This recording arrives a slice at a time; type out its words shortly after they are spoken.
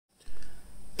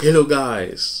Hello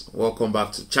guys, welcome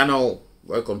back to the channel.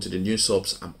 Welcome to the new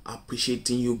subs. I'm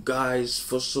appreciating you guys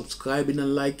for subscribing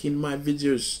and liking my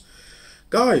videos.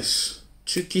 Guys,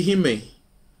 Tsukihime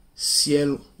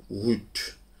Ciel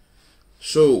Route.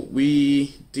 So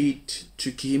we did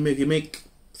Tsukihime remake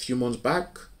a few months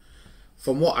back.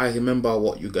 From what I remember,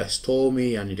 what you guys told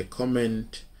me and in the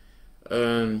comment,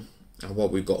 and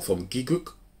what we got from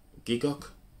Gigok.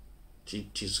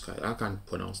 Jesus Christ, I can't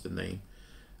pronounce the name.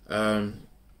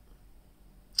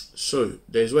 So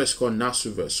there's what it's called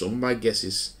Nasu verse. So my guess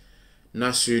is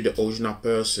Nasu, the original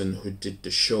person who did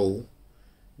the show,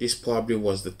 this probably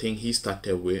was the thing he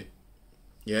started with.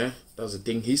 Yeah, that's the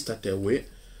thing he started with.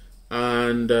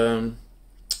 And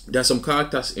there's some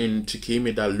characters in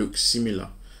Tsukihime that look similar.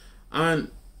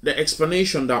 And the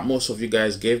explanation that most of you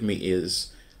guys gave me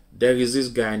is there is this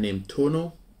guy named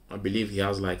Tono. I believe he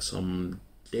has like some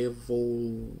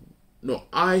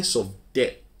eyes of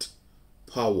death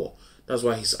power. That's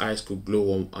why his eyes could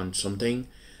glow on something.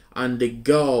 And the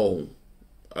girl,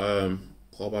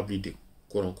 probably the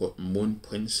quote-unquote moon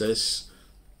princess,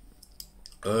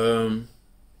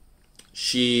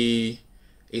 she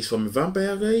is from a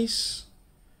vampire race.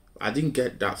 I didn't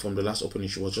get that from the last opening.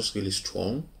 She was just really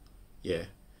strong. Yeah.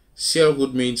 Ciel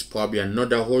Route means probably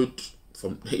another road.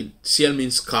 Ciel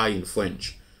means sky in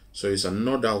French. So it's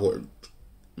another road.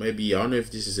 Maybe, I don't know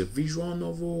if this is a visual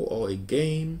novel or a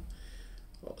game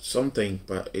or something,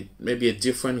 but it may be a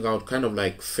different route, kind of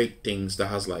like Fate things that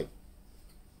has like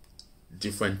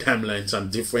different timelines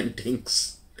and different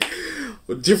things,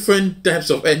 different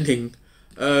types of ending.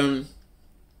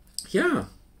 Yeah,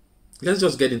 let's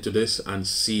just get into this and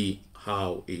see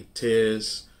how it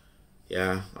is.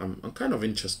 Yeah, I'm kind of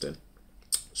interested.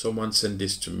 Someone sent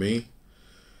this to me.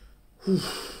 Whew.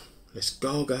 Let's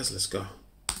go, guys. Let's go.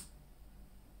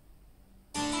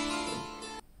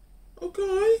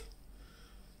 Okay.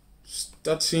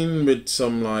 Starting with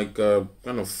some like kind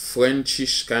of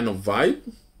Frenchish kind of vibe.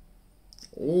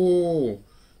 Oh,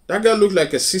 that girl looked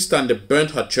like a sister and they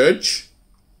burnt her church.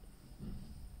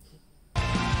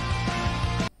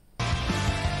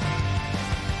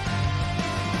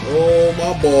 Oh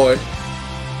my boy.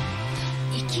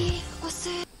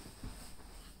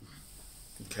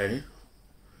 Okay.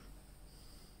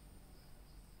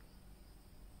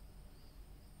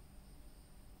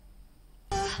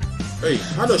 Hey,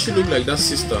 how does she look like that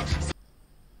sister?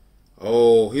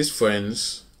 Oh, his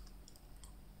friends.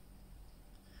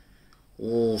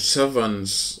 Oh,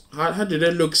 servants. How did they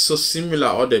look so similar?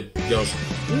 All the girls.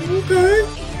 Okay.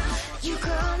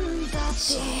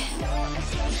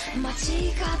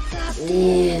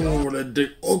 Oh,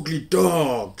 the ugly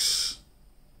dogs.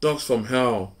 Dogs from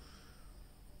hell.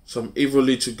 Some evil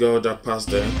little girl that passed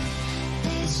there.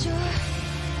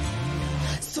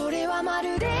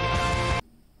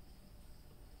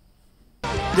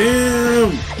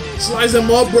 Damn! Slice them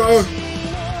up, bro.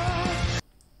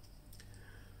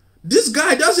 This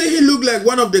guy, doesn't he look like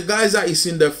one of the guys that is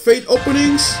in the Fate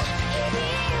openings?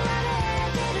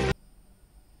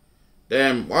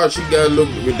 Damn, why she gotta look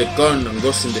with the gun and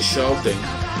goes in the shell thing?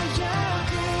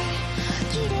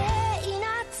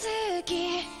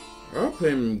 Help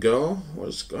him, girl.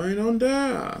 What's going on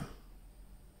there?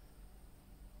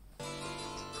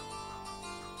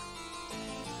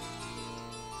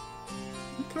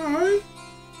 Okay.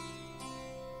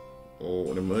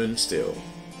 Oh, the moon still.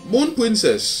 Moon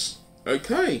princess.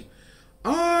 Okay.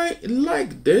 I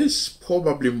like this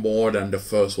probably more than the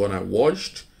first one I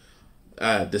watched.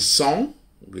 The song,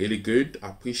 really good. I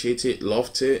appreciate it.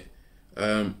 Loved it.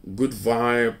 Good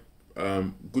vibe.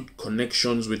 Good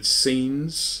connections with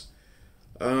scenes.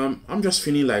 I'm just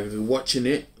feeling like rewatching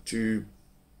it to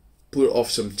put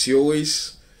off some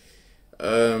theories.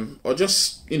 Or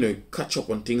just, you know, catch up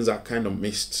on things I kind of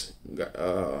missed.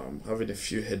 Having a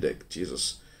few headache,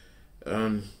 Jesus.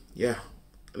 Yeah,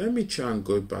 let me try and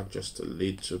go back just a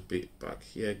little bit back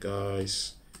here,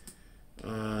 guys.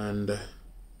 And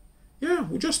yeah,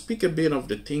 we'll just pick a bit of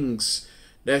the things.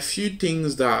 There are a few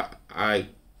things that I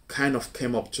kind of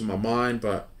came up to my mind,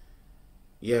 but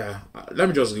yeah, let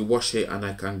me just rewatch it and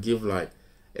I can give like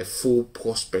a full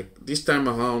prospect. This time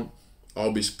around,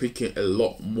 I'll be speaking a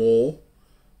lot more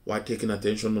while taking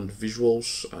attention on the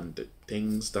visuals and the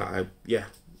things that yeah,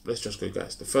 let's just go,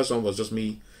 guys. The first one was just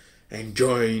me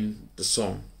enjoying the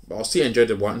song, but I'll still enjoy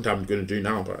the one that I'm going to do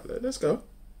now, but let's go.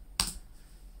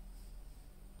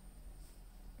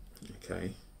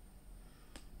 Okay,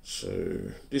 so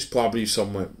this probably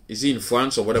somewhere, is he in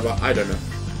France or whatever, I don't know.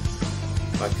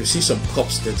 Like, you see some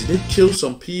cops there. Did they kill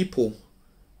some people?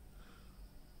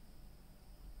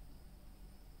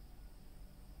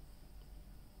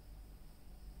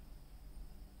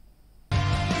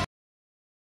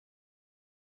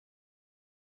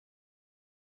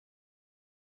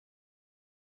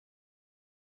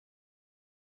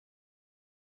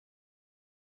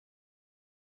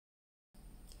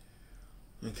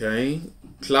 Okay,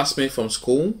 classmate from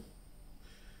school.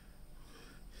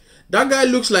 That guy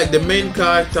looks like the main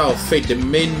character of Fate, the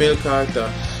main male character.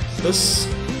 Those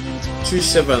two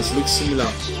servants look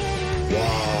similar.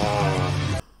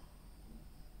 Wow.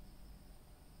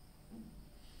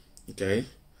 Okay.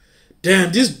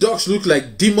 Damn, these dogs look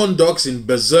like demon dogs in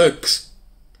Berserk.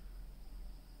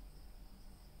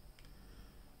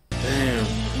 Damn.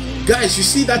 Guys, you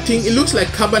see that thing? It looks like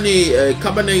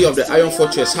Cabernet of the Iron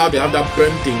Fortress, how they have that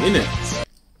burnt thing in it.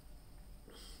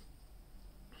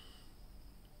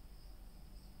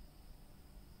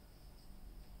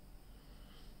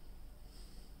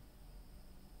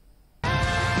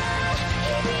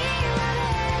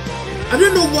 I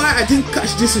don't know why I didn't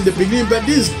catch this in the beginning, but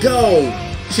this girl,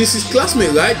 she's his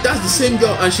classmate, right? That's the same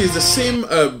girl, and she's the same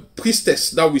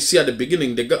priestess that we see at the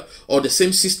beginning, the girl, or the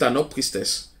same sister, not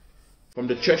priestess, from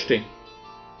the church thing.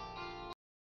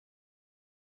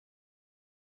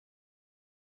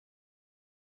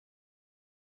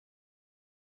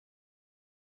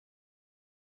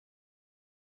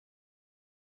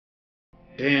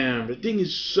 Damn, the thing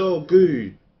is so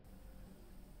good.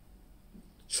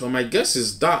 So my guess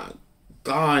is that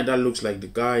guy that looks like the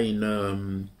guy in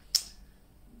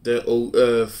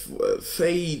the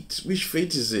Fate. Which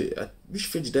Fate is it? Which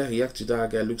Fate did I react to? That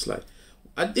guy looks like.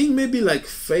 I think maybe like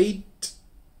Fate.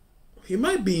 He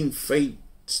might be in Fate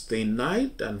Stay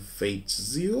Night and Fate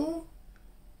Zero.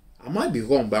 I might be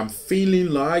wrong, but I'm feeling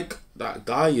like that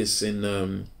guy is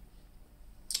in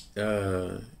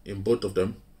both of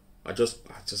them. I just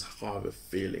have a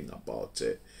feeling about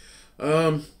it.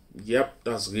 Yep,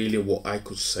 that's really what I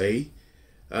could say.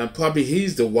 Probably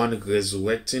he's the one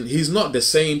resurrecting. He's not the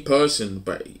same person,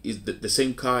 but the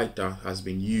same character has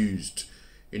been used.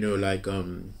 You know, like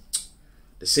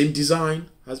the same design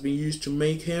has been used to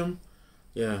make him.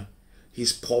 Yeah,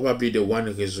 he's probably the one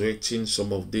resurrecting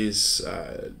some of these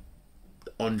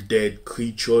undead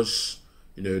creatures.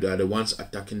 You know, that are the ones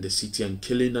attacking the city and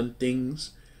killing and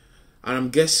things. And I'm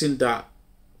guessing that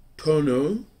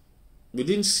Tono, we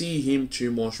didn't see him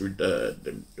too much with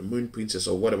the Moon Princess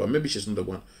or whatever. Maybe she's not the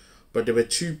one. But there were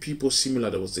two people similar.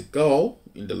 There was the girl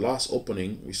in the last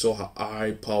opening. We saw her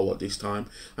eye power this time.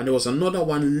 And there was another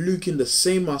one looking the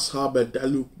same as her, but that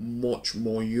looked much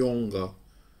more younger.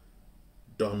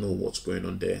 Don't know what's going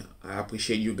on there. I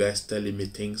appreciate you guys telling me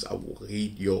things. I will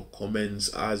read your comments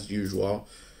as usual.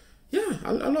 Yeah,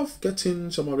 I love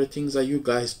getting some of the things that you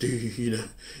guys do. You know,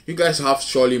 you guys have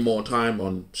surely more time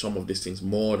on some of these things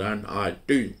more than I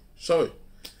do. So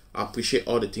I appreciate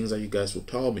all the things that you guys will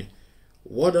tell me.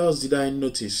 What else did I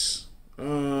notice?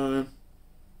 Yeah,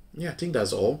 I think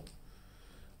that's all.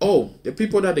 Oh, the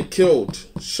people that they killed.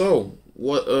 So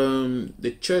what?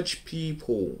 The church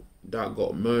people that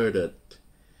got murdered.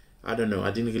 I don't know.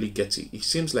 I didn't really get it. It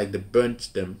seems like they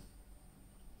burnt them.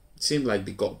 Seemed like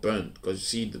they got burnt because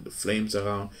you see the flames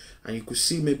around, and you could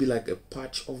see maybe like a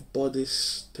patch of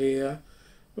bodies there.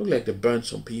 Look like they burned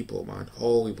some people, man.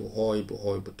 Horrible, horrible,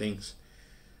 horrible things.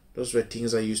 Those were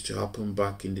things that used to happen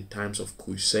back in the times of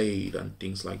Crusade and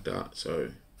things like that.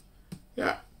 So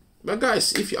yeah, but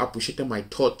guys, if you appreciated my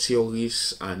thought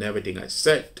theories and everything I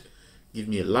said, give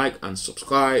me a like and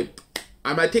subscribe.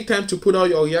 I might take time to put out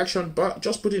your reaction, but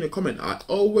just put in a comment. I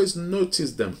always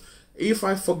notice them. If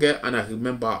I forget and I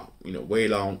remember, you know, way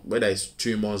down, whether it's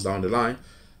 2 months down the line,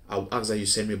 I'll ask that you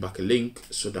send me back a link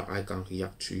so that I can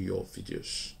react to your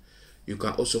videos. You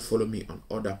can also follow me on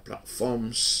other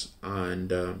platforms,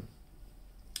 and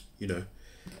you know,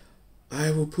 I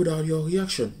will put out your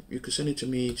reaction. You can send it to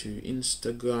me to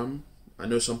Instagram. I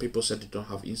know some people said they don't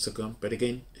have Instagram, but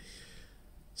again,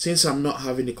 since I'm not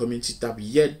having the community tab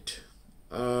yet,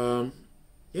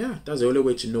 yeah, that's the only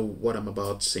way to know what I'm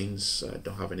about, since I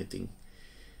don't have anything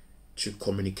to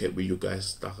communicate with you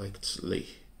guys directly.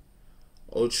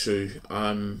 Also,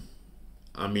 I'm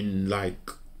in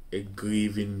like a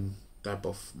grieving type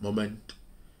of moment,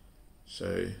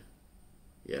 so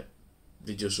yeah,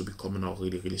 videos will be coming out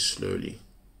really slowly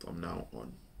from now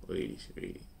on. Really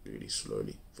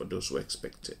slowly for those who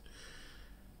expect it.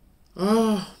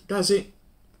 That's it.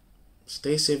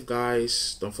 Stay safe,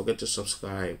 guys. Don't forget to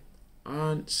subscribe,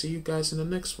 and see you guys in the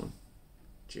next one.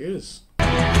 Cheers.